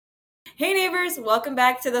Hey neighbors, welcome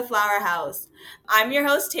back to the Flower House. I'm your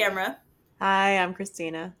host Tamra, Hi, I'm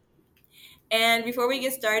Christina. and before we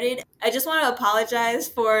get started, I just want to apologize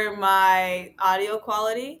for my audio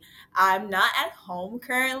quality. I'm not at home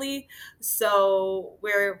currently, so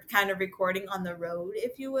we're kind of recording on the road,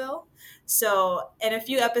 if you will. So, in a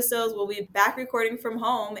few episodes, we'll be back recording from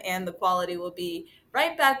home, and the quality will be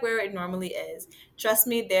right back where it normally is. Trust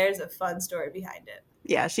me, there's a fun story behind it.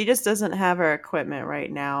 Yeah, she just doesn't have her equipment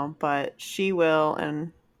right now, but she will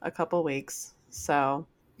in a couple weeks. So,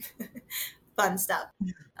 Fun stuff.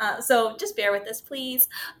 So just bear with us, please.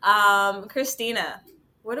 Christina,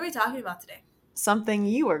 what are we talking about today? something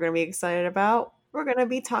you are going to be excited about. We're going to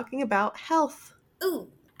be talking about health. Ooh,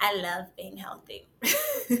 I love being healthy.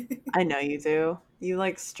 I know you do. You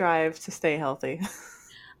like strive to stay healthy.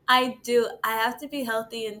 I do. I have to be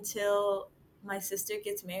healthy until my sister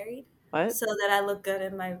gets married What? so that I look good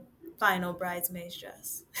in my final bridesmaid's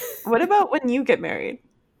dress. What about when you get married?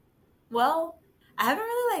 Well, I haven't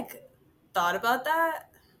really thought about that.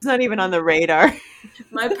 It's not even on the radar.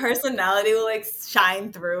 My personality will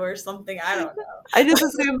shine through or something. I don't I know. just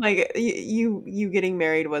assumed like you getting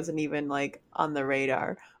married wasn't even like on the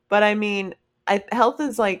radar. But I mean, health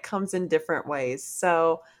is like comes in different ways.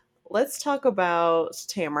 So let's talk about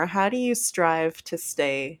Tamara. How do you strive to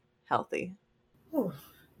stay healthy? Ooh,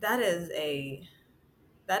 that is a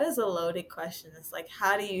That is a loaded question. It's like,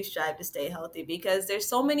 how do you strive to stay healthy? Because there's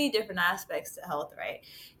so many different aspects to health, right?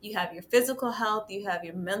 You have your physical health, you have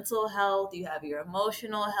your mental health, you have your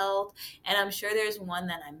emotional health, and I'm sure there's one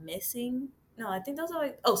that I'm missing. No, I think those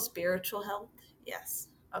are spiritual health. Yes.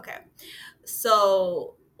 Okay.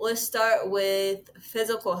 So let's start with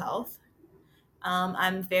physical health.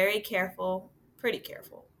 I'm very careful, pretty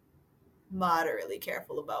careful, moderately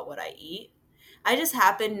careful about what I eat. I just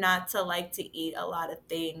happen not to like to eat a lot of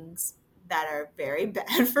things that are very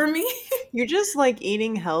bad for me. You're just like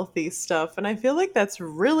eating healthy stuff, and I feel like that's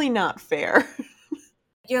really not fair.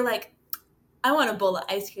 You're like, I want a bowl of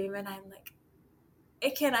ice cream, and I'm like,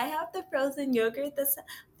 can I have the frozen yogurt that's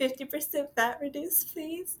 50% fat reduced,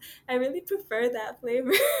 please? I really prefer that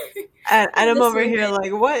flavor. And I'm I'm the over same here way.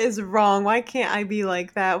 like, what is wrong? Why can't I be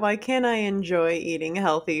like that? Why can't I enjoy eating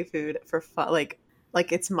healthy food for fun?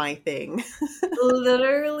 Like it's my thing.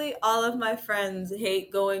 Literally, all of my friends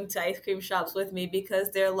hate going to ice cream shops with me because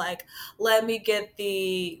they're like, let me get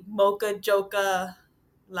the mocha joka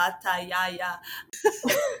lata yaya.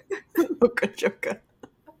 Mocha choca.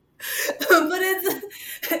 But it's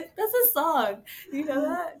that's a song. You know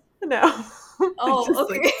that? No. It's Oh, just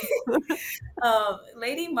like okay.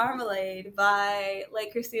 Lady Marmalade by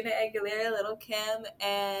Christina Aguilera, Little Kim,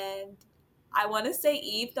 and I want to say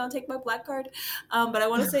Eve. Don't take my black card, but I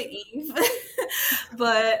want to say Eve.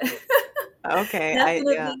 But okay, I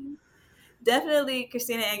yeah. definitely, definitely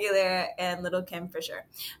Christina Aguilera and Little Kim for sure.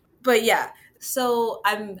 But yeah, so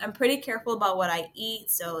I'm pretty careful about what I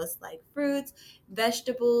eat. So it's like fruits,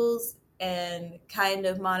 vegetables, and kind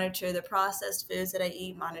of monitor the processed foods that I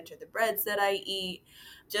eat, monitor the breads that I eat,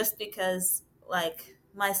 just because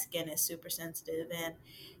my skin is super sensitive,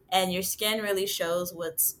 and your skin really shows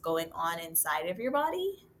what's going on inside of your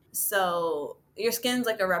body. So your skin's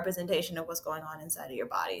like a representation of what's going on inside of your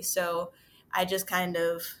body. So I just kind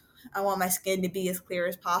of I want my skin to be as clear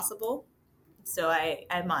as possible, so I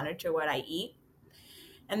monitor what I eat.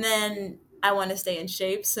 And then I want to stay in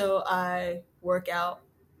shape, so I work out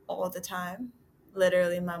all the time.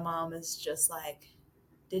 Literally, my mom is just like,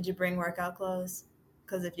 did you bring workout clothes?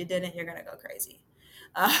 Because if you didn't, you're going to go crazy.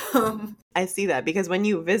 Um, I see that because when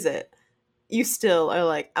you visit, you still are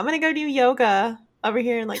like, I'm gonna go do yoga over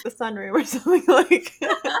here in like the sunroom or something like.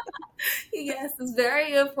 yes, it's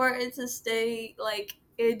very important to stay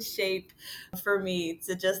in shape for me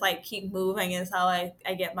to just keep moving is how I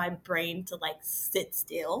get my brain to sit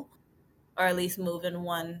still or at least move in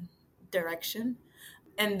one direction.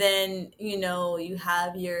 And then you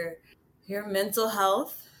have your mental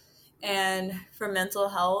health, and for mental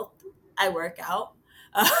health I work out.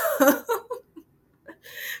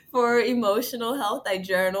 For emotional health I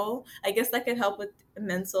journal. I guess that could help with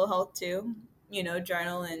mental health too.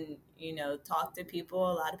 Journal and talk to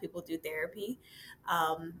people. A lot of people do therapy,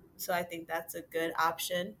 so I think that's a good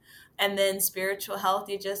option. And then spiritual health,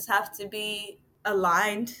 you just have to be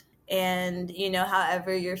aligned, and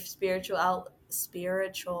however your spiritual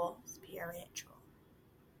ritual,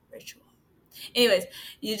 anyways,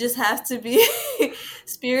 you just have to be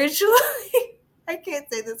spiritually I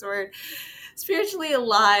can't say this word, spiritually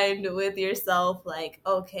aligned with yourself. Like,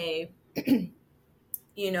 okay,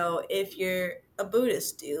 if you're a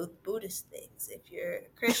Buddhist do Buddhist things. If you're a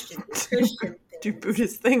Christian, do Christian Do things.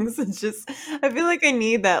 Buddhist things. It's just I feel like I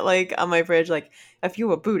need that like on my fridge. Like if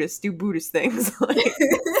you a Buddhist, do Buddhist things. Like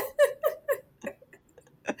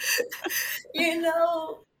You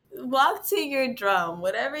know, walk to your drum.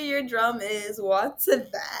 Whatever your drum is, walk to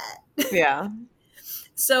that. yeah.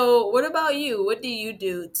 So, what about you? What do you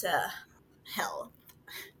do to health?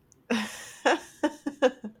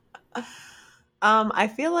 I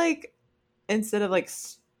feel like instead of like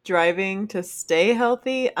striving to stay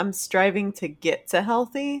healthy, I'm striving to get to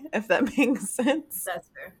healthy, if that makes sense. That's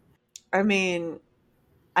fair. I mean,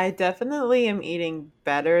 I definitely am eating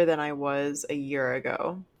better than I was a year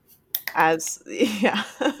ago. As yeah,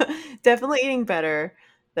 definitely eating better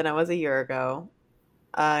than I was a year ago.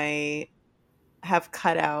 I have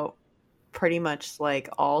cut out pretty much like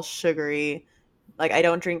all sugary. Like I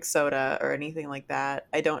don't drink soda or anything like that.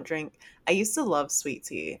 I used to love sweet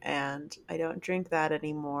tea and I don't drink that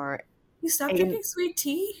anymore. You stop I, drinking sweet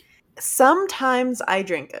tea? sometimes I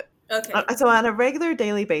drink it. Okay. So on a regular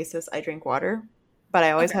daily basis, I drink water, but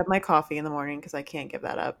I always Okay. have my coffee in the morning because I can't give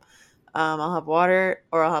that up. I'll have water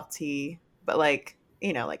or I'll have tea, but like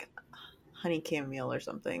like honey chamomile or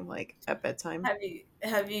something like at bedtime.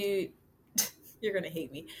 Have you you're gonna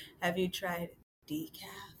hate me. Have you tried decaf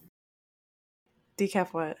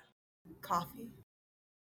Decaf what? coffee?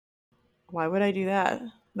 Why would I do that?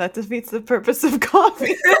 That defeats the purpose of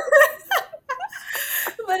coffee.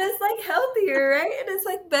 But it's like healthier, right? And it's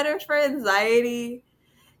like better for anxiety.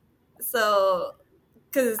 So,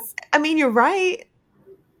 because I mean, you're right.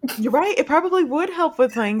 You're right. It probably would help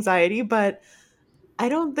with my anxiety, but I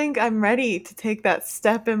don't think I'm ready to take that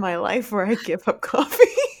step in my life where I give up coffee.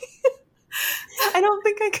 I don't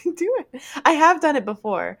think I can do it. I have done it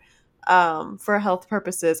before. For health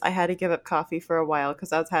purposes, I had to give up coffee for a while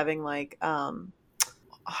because I was having like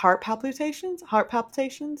heart palpitations. Heart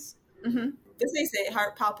palpitations. mm-hmm. Because they say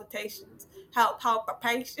heart palpitations.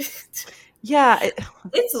 Yeah,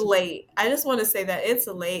 It's late. I just want to say that it's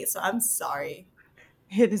late, so I'm sorry.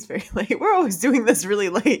 it is very late. We're always doing this really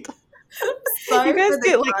late. You Sorry guys for the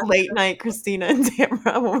get like late concept. night Christina and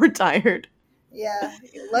Tamara when we're tired. Yeah,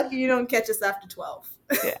 lucky you don't catch us after 12.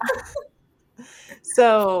 Yeah.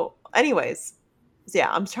 So, anyways, so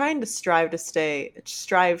yeah, I'm trying to strive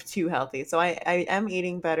to healthy. So I am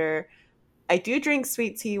eating better. I do drink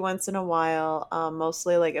sweet tea once in a while,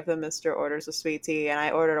 mostly like if the mister orders a sweet tea and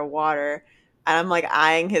I ordered a water and I'm like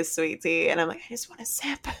eyeing his sweet tea and I'm like, I just want a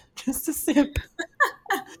sip, just a sip.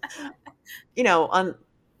 On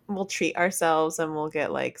we'll treat ourselves and we'll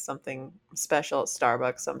get like something special at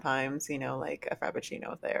Starbucks sometimes, like a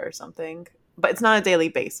frappuccino there or something. But it's not a daily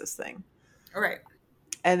basis thing. All right.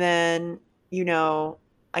 And then, you know,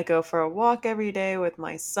 I go for a walk every day with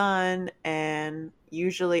my son, and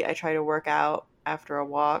usually I try to work out after a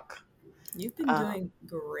walk. You've been Um, doing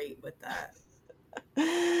great with that.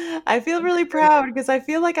 I feel I'm really very proud because I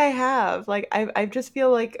feel like I have. Like, I just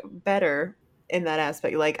feel like better in that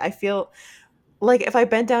aspect. Like, I feel like if I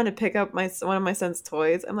bent down to pick up one of my son's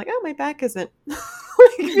toys, I'm like, oh, my back isn't.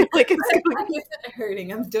 Like, I feel like it's My going. back isn't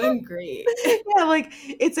hurting. I'm doing great. Yeah, like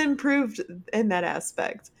it's improved in that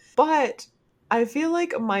aspect. But I feel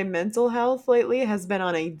like my mental health lately has been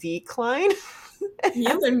on a decline.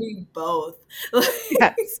 You and me both. Like,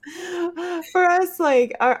 Yes. For us,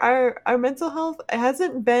 like our mental health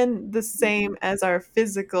hasn't been the same as our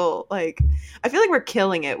physical. Like I feel like we're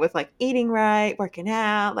killing it with like eating right, working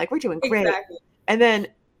out, like we're doing great. exactly. And then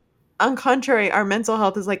on contrary, our mental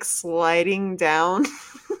health is like sliding down.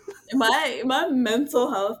 My mental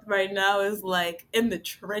health right now is like in the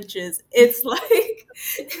trenches. It's like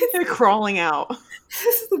They're it's crawling out.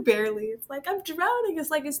 barely. It's like I'm drowning. It's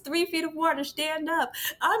like it's 3 feet of water. Stand up.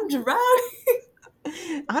 I'm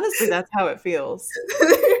drowning. Honestly, that's how it feels.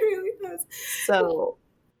 It really does. So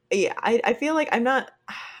yeah, I feel like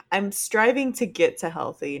I'm striving to get to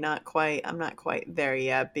healthy, I'm not quite there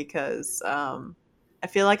yet because I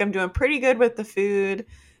feel like I'm doing pretty good with the food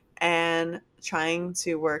and trying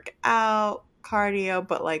to work out, cardio,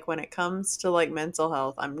 but like when it comes to like mental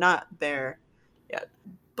health, I'm not there yet.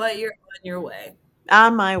 But you're on your way.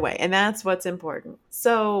 On my way, and that's what's important.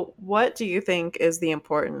 So, what do you think is the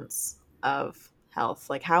importance of health?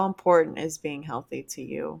 Like how important is being healthy to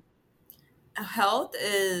you? Health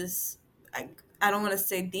is I don't want to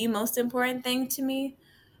say the most important thing to me,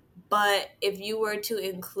 but if you were to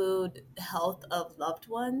include health of loved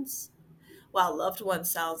ones, wow, loved ones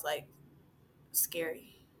sounds like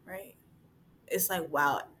scary, right? It's like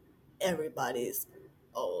wow, everybody's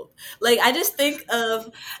old. Like I think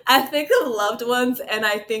of loved ones and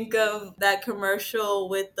I think of that commercial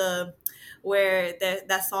with the where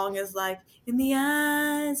that song is like, "In the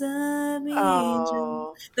eyes of the angel."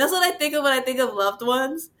 Oh, That's what I think of when I think of loved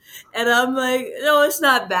ones, and I'm like, no, it's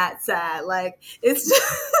not that sad. Like it's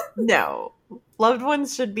just no. Loved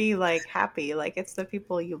ones should be like happy, like it's the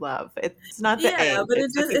people you love. It's not the yeah, age, but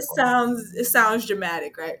it's the people. it sounds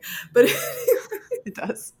dramatic, right? But It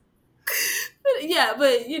does. yeah,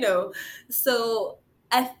 but so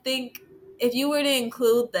I think if you were to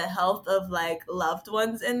include the health of like loved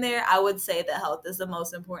ones in there, I would say that health is the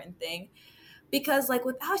most important thing because like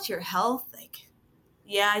without your health, like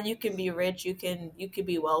yeah, you can be rich, you can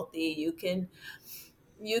be wealthy, you can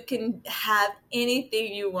have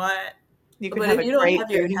anything you want, You could but have if a you don't great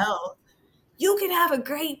have your booty. health, you can have a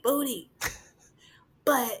great booty,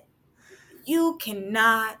 but you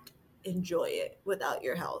cannot enjoy it without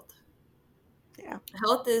your health. Yeah.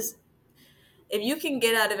 Health is if you can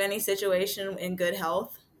get out of any situation in good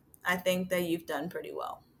health, I think that you've done pretty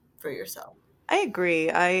well for yourself. I agree.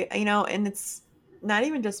 And it's not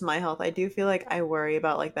even just my health. I do feel like I worry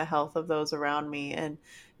about like the health of those around me and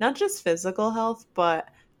not just physical health, but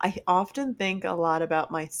I often think a lot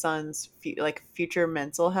about my son's like future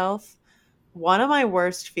mental health. One of my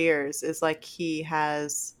worst fears is like he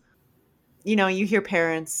has, you hear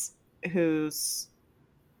parents whose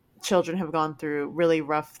children have gone through really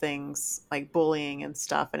rough things like bullying and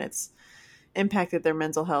stuff, and it's impacted their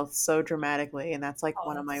mental health so dramatically, and that's like Oh,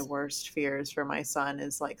 one of my worst fears for my son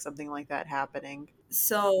is like something like that happening.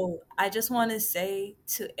 so I just want to say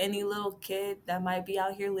to any little kid that might be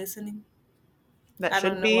out here listening, That I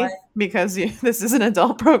don't should know why, be because this is an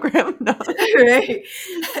adult program. No. right?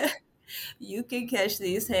 You can catch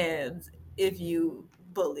these hands if you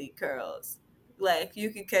bully girls. Like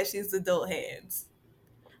you can catch these adult hands.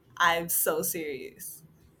 I'm so serious.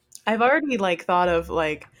 I've already like thought of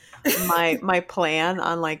like my plan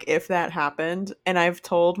on like if that happened, and I've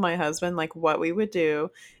told my husband like what we would do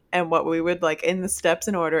and what we would like in the steps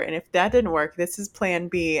in order, and if that didn't work, this is plan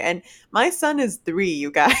B. And my son is 3,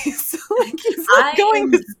 you guys. Like he's not I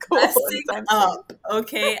going am to school dressing anytime soon. up,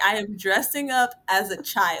 okay? I am dressing up as a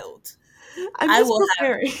child. I'm I just will have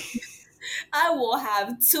preparing. I will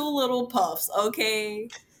have two little puffs, okay?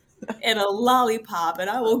 And a lollipop, and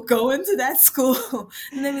I will go into that school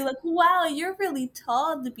and then be like, wow, you're really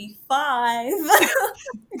tall to be 5.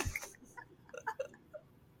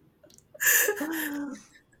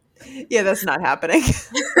 Yeah, that's not happening.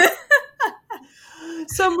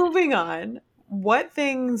 So moving on, what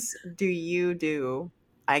things do you do?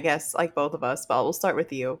 I guess like both of us, but we'll start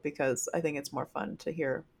with you because I think it's more fun to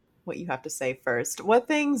hear what you have to say first. What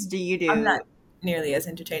things do you I'm do? not nearly as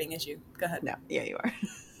entertaining as you. Go ahead. No, yeah, you are.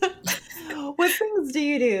 What things do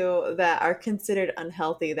you do that are considered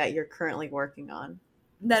unhealthy that you're currently working on?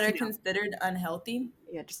 That Just, are considered unhealthy,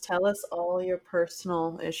 yeah, just tell us all your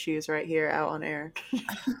personal issues right here out on air.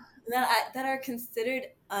 that are considered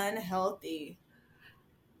unhealthy.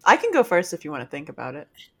 I can go first if you want to think about it.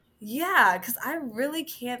 Yeah, because I really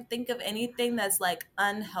can't think of anything that's like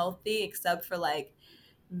unhealthy except for like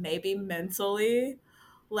maybe mentally.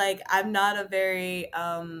 Like I'm not a very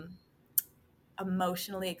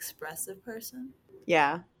emotionally expressive person.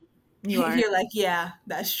 Yeah, you aren't. You're like, yeah,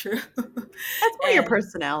 that's true. That's more your And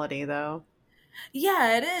personality, though.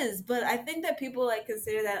 yeah, it is. But I think that people like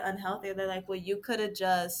consider that unhealthy. They're like, well, you could have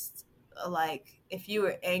just like if you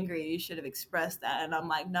were angry, you should have expressed that. And I'm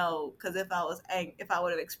like, no, because if I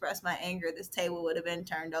would have expressed my anger, this table would have been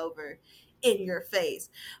turned over in your face.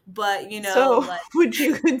 But So, like would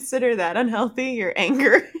you consider that unhealthy, your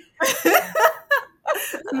anger?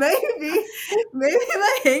 maybe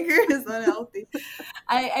my anger is unhealthy.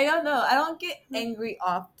 I don't know. I don't get angry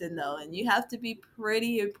often though, and you have to be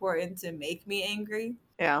pretty important to make me angry.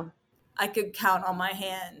 Yeah. I could count on my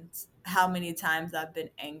hands how many times I've been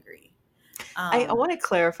angry. I Um, want to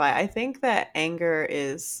clarify. I think that anger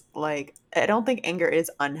is like, I don't think anger is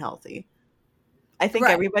unhealthy. I think right.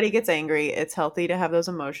 everybody gets angry. It's healthy to have those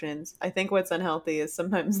emotions. I think what's unhealthy is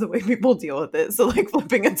sometimes the way people deal with it. So, like,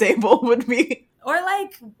 flipping a table would be. Or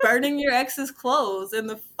like burning your ex's clothes in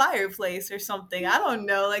the fireplace or something. I don't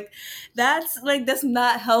know. That's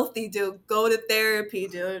not healthy, dude. Go to therapy,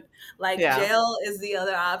 dude. Like Yeah. jail is the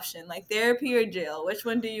other option. Like therapy or jail. Which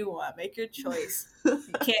one do you want? Make your choice.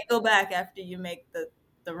 You can't go back after you make the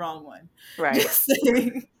wrong one. Right. Just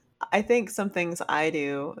saying. I think some things I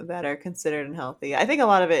do that are considered unhealthy, I think a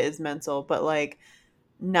lot of it is mental, but like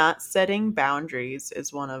not setting boundaries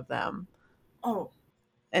is one of them. Oh,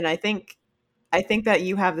 And I think that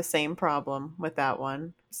you have the same problem with that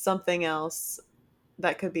one. Something else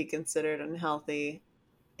that could be considered unhealthy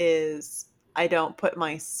is I don't put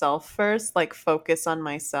myself first, like focus on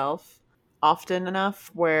myself often enough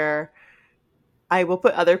where I will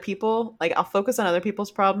put other people, like, I'll focus on other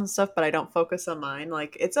people's problems and stuff, but I don't focus on mine.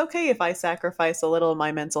 Like, it's okay if I sacrifice a little of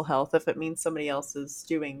my mental health if it means somebody else is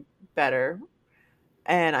doing better.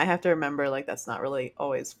 And I have to remember, like, that's not really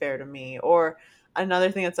always fair to me. Or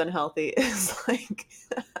another thing that's unhealthy is like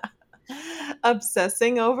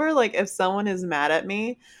obsessing over, like, if someone is mad at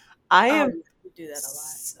me, I Oh, am, you do that a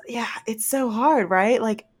lot. yeah, it's so hard, right?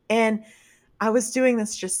 Like, and I was doing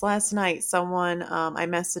this just last night. I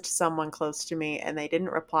messaged someone close to me and they didn't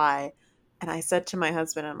reply. And I said to my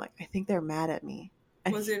husband, I'm like, I think they're mad at me.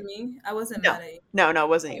 And Was it me? I wasn't no, mad at you. no, it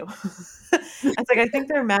wasn't you. I was like, I think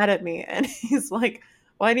they're mad at me. And he's like,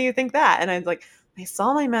 why do you think that? And I was like, they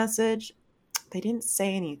saw my message. They didn't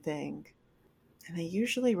say anything. And they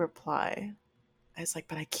usually reply. I was like,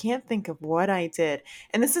 but I can't think of what I did.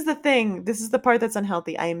 And this is the thing. This is the part that's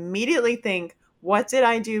unhealthy. I immediately think, what did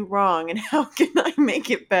I do wrong and how can I make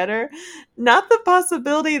it better? Not the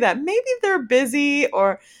possibility that maybe they're busy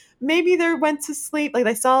or maybe they went to sleep. Like,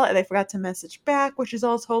 they saw it and they forgot to message back, which is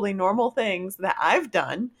all totally normal things that I've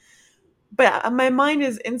done. But my mind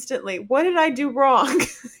is instantly, what did I do wrong?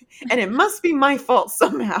 And it must be my fault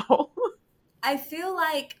somehow. I feel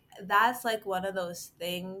like that's like one of those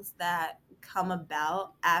things that come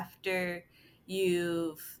about after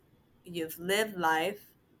you've you've lived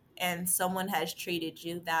life and someone has treated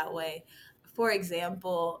you that way. For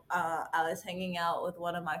example, I was hanging out with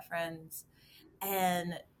one of my friends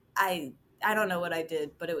and I I don't know what I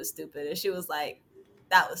did, but it was stupid. And she was like,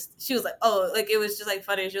 oh, like it was just like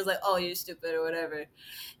funny. She was like, oh, you're stupid or whatever.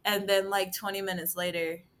 And then like 20 minutes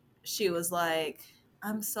later, she was like,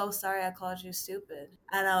 I'm so sorry I called you stupid.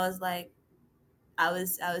 And I was like, I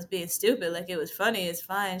was being stupid. Like it was funny, it's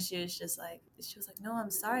fine. She was like, no,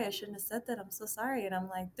 I'm sorry. I shouldn't have said that. I'm so sorry. And I'm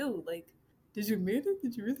like, dude, like, did you mean it?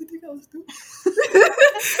 Did you really think I was stupid?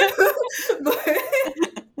 but,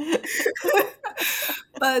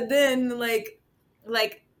 but then like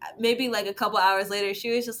maybe like a couple hours later,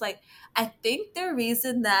 she was just like, I think the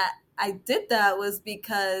reason that I did that was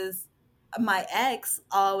because my ex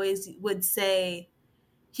always would say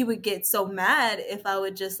he would get so mad if I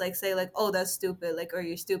would just like say like, oh, that's stupid, like, or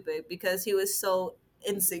you're stupid, because he was so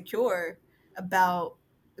insecure about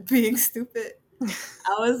being stupid.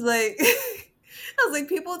 I was like I was like,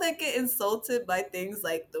 people that get insulted by things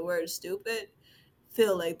like the word stupid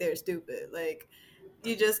feel like they're stupid. Like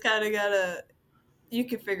you just kind of gotta, you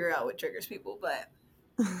can figure out what triggers people, but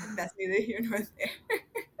that's neither here nor there.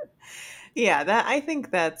 Yeah, that I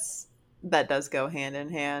think that does go hand in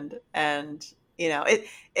hand. And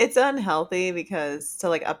it's unhealthy because to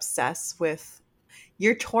like obsess with,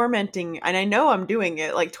 you're tormenting, and I know I'm doing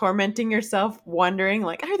it, like tormenting yourself, wondering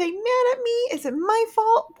like, are they mad at me? Is it my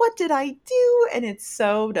fault? What did I do? And it's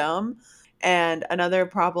so dumb. And another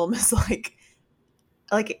problem is like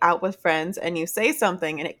out with friends and you say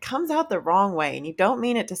something and it comes out the wrong way and you don't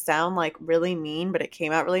mean it to sound like really mean, but it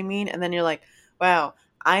came out really mean, and then you're like, wow,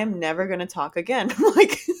 I am never going to talk again.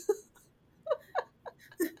 Like,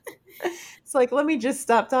 it's like, let me just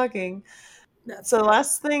stop talking. That's So the fair.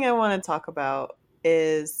 last thing I want to talk about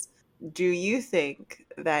is, do you think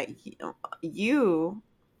that you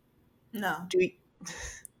No. do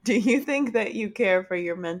do you think that you care for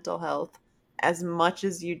your mental health as much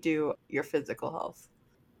as you do your physical health?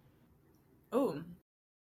 Oh.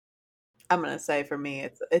 I'm going to say for me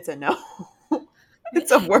it's a no.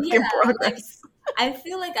 It's a work Yeah, in like progress. I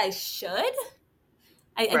feel like I should.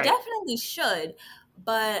 I Right. definitely should,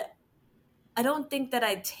 but I don't think that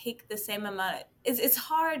I take the same amount. It's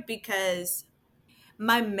hard because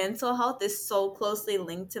my mental health is so closely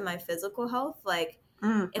linked to my physical health. Like,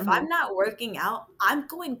 if Mm-hmm. I'm not working out, I'm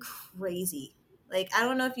going crazy. Like, I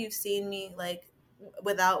don't know if you've seen me like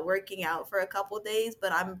without working out for a couple days,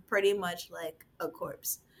 but I'm pretty much like a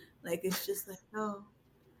corpse. Like, it's just like, oh,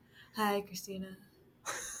 hi, Christina.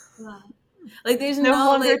 Wow. Like, there's No no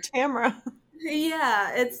longer like, Tamara.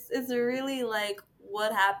 yeah, it's really like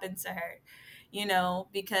what happened to her,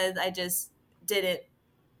 because I just didn't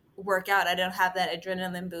work out. I don't have that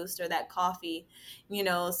adrenaline boost or that coffee,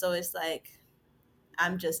 so it's like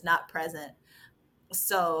I'm just not present.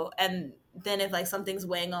 So, and then if like something's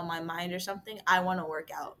weighing on my mind or something, I want to work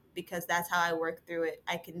out because that's how I work through it.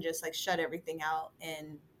 I can just like shut everything out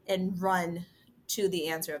and run to the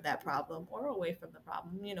answer of that problem or away from the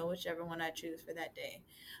problem, whichever one I choose for that day.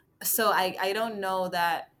 So I don't know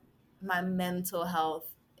that my mental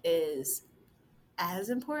health is as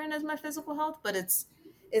important as my physical health, but it's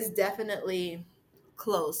definitely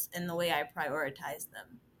close in the way I prioritize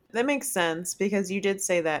them. That makes sense because you did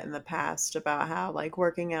say that in the past about how like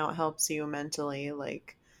working out helps you mentally,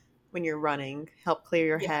 like when you're running, help clear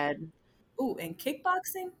your Yeah. head. Ooh, and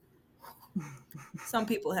kickboxing? Some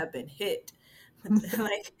people have been hit.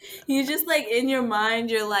 Like, you just like in your mind,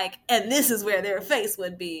 you're like, and this is where their face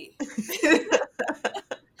would be.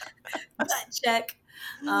 Gut check.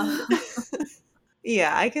 Uh,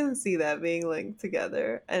 Yeah, I can see that being linked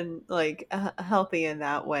together and like healthy in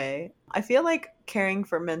that way. I feel like caring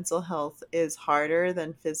for mental health is harder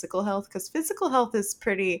than physical health because physical health is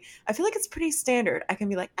pretty, I feel like it's pretty standard. I can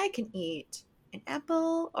be like, I can eat an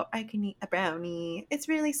apple or I can eat a brownie. It's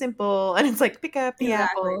really simple. And it's like, pick up the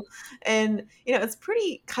exactly. apple. And, it's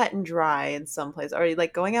pretty cut and dry in some places. Or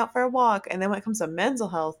like going out for a walk. And then when it comes to mental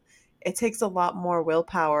health, it takes a lot more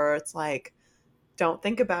willpower. It's like, don't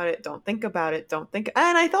think about it, don't think about it, don't think,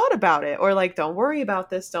 and I thought about it, or like, don't worry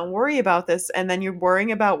about this, don't worry about this, and then you're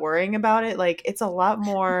worrying about it. Like, it's a lot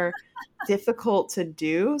more difficult to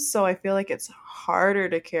do. So I feel like it's harder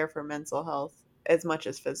to care for mental health as much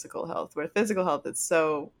as physical health. Where physical health, it's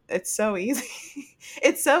so easy.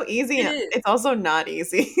 It's so easy, It and is. it's also not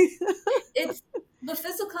easy. It's but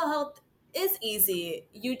physical health is easy.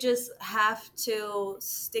 You just have to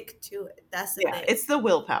stick to it. That's the Yeah, thing. it's the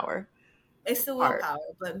willpower It's the part. willpower.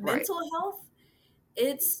 But Right. mental health,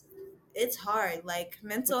 it's it's hard. Like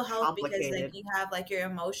It's mental health because like complicated. you have like your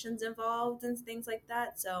emotions involved and things like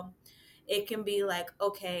that. So it can be like,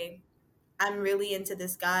 okay, I'm really into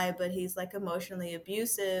this guy, but he's like emotionally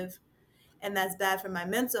abusive, and that's bad for my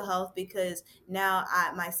mental health because now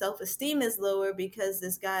my self-esteem is lower because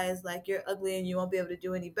this guy is like, you're ugly and you won't be able to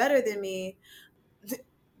do any better than me.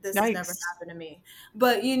 This has never Yikes. happened to me.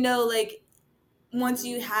 But like once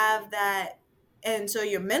you have that, and so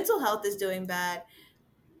your mental health is doing bad,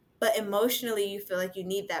 but emotionally you feel like you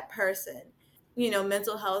need that person.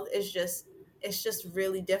 Mental health is just, it's just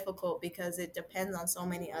really difficult because it depends on so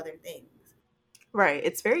many other things. Right.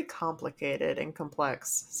 It's very complicated and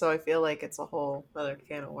complex. So I feel like it's a whole other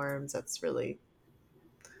can of worms that's really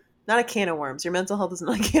not a can of worms. Your mental health is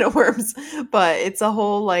not a can of worms, but it's a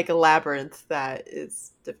whole like labyrinth that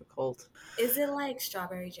is difficult. Is it like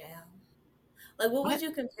strawberry jam? Like, what would What?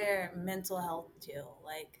 you compare mental health to?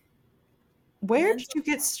 Like, Where did mental you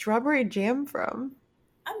get health. strawberry jam from?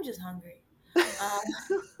 I'm just hungry. Um,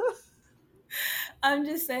 I'm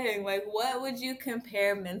just saying, like, what would you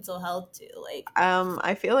compare mental health to? Like,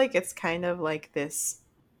 I feel like it's kind of like this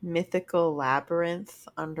mythical labyrinth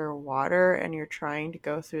underwater, and you're trying to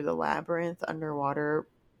go through the labyrinth underwater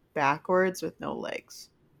backwards with no legs.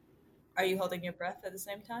 are you holding your breath at the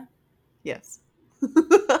same time? Yes.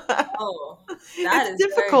 Oh, that It's is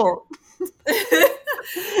very difficult. difficult.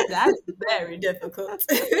 That is very difficult.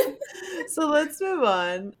 So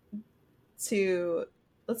to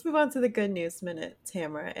let's move on to the good news minute,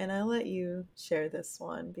 Tamara, and I'll let you share this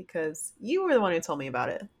one because you were the one who told me about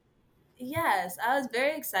it. Yes, I was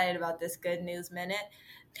very excited about this good news minute.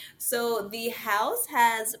 So, the House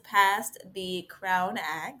has passed the Crown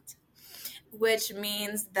Act, which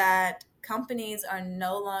means that companies are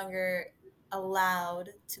no longer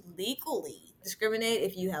allowed to legally discriminate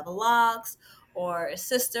if you have locks or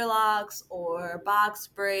sister locks or box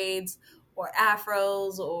braids or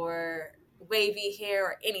afros or wavy hair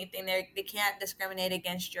or anything. They can't discriminate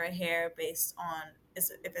against your hair based on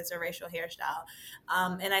if it's a racial hairstyle.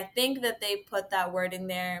 And I think that they put that word in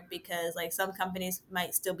there because like some companies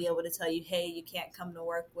might still be able to tell you, hey, you can't come to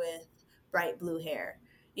work with bright blue hair,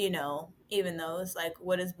 even though it's like,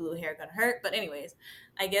 what is blue hair gonna hurt? But anyways,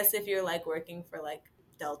 I guess if you're like working for like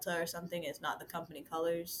Delta or something, it's not the company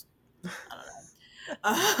colors. I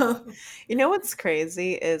don't know. You know what's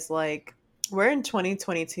crazy is like we're in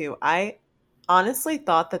 2022. I honestly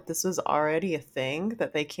thought that this was already a thing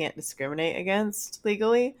that they can't discriminate against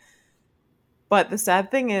legally. But the sad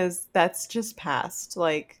thing is that's just past.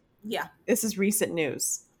 Like Yeah, this is recent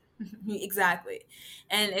news. exactly.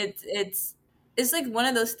 And it's like one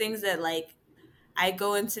of those things that like I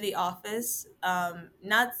go into the office,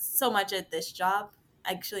 not so much at this job,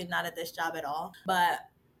 actually not at this job at all, but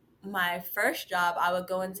my first job, I would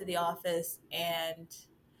go into the office and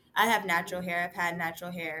I have natural hair. I've had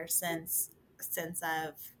natural hair since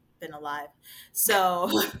I've been alive. So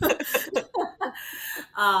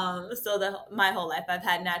so the my whole life I've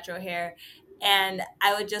had natural hair, and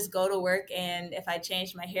I would just go to work, and if I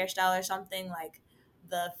changed my hairstyle or something, like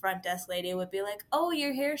the front desk lady would be like, "Oh,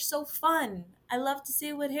 your hair's so fun. I love to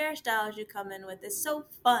see what hairstyles you come in with. It's so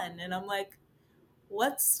fun." And I'm like,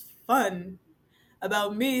 "What's fun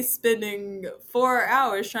about me spending 4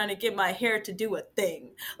 hours trying to get my hair to do a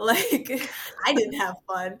thing?" Like, I didn't have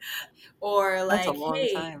fun. Or That's a like, long hey,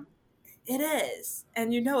 time. it is,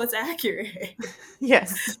 and it's accurate.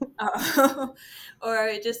 Yes. uh,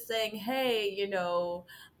 or just saying, hey,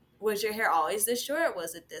 was your hair always this short?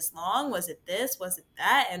 Was it this long? Was it this? Was it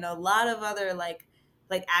that? And a lot of other like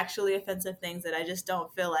actually offensive things that I just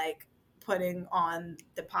don't feel like putting on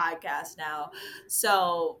the podcast now.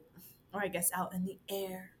 So, or I guess out in the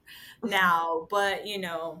air now. But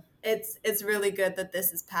it's really good that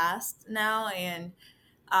this is passed now, and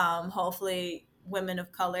hopefully women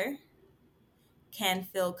of color can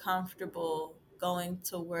feel comfortable going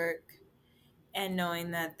to work and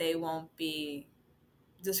knowing that they won't be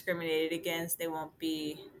discriminated against, they won't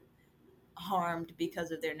be harmed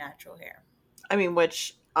because of their natural hair. I mean,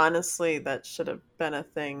 which honestly, that should have been a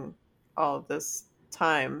thing all this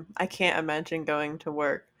time. I can't imagine going to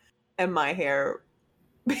work and my hair,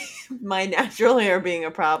 my natural hair being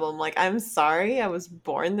a problem. Like, I'm sorry, I was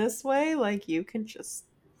born this way. Like, you can just,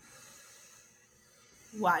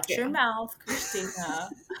 Watch your yeah. mouth, Christina.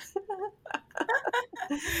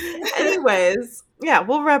 Anyways, yeah,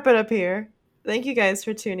 we'll wrap it up here. Thank you guys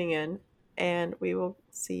for tuning in, and we will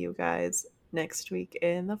see you guys next week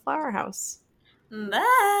in the Flower House.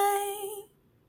 Bye.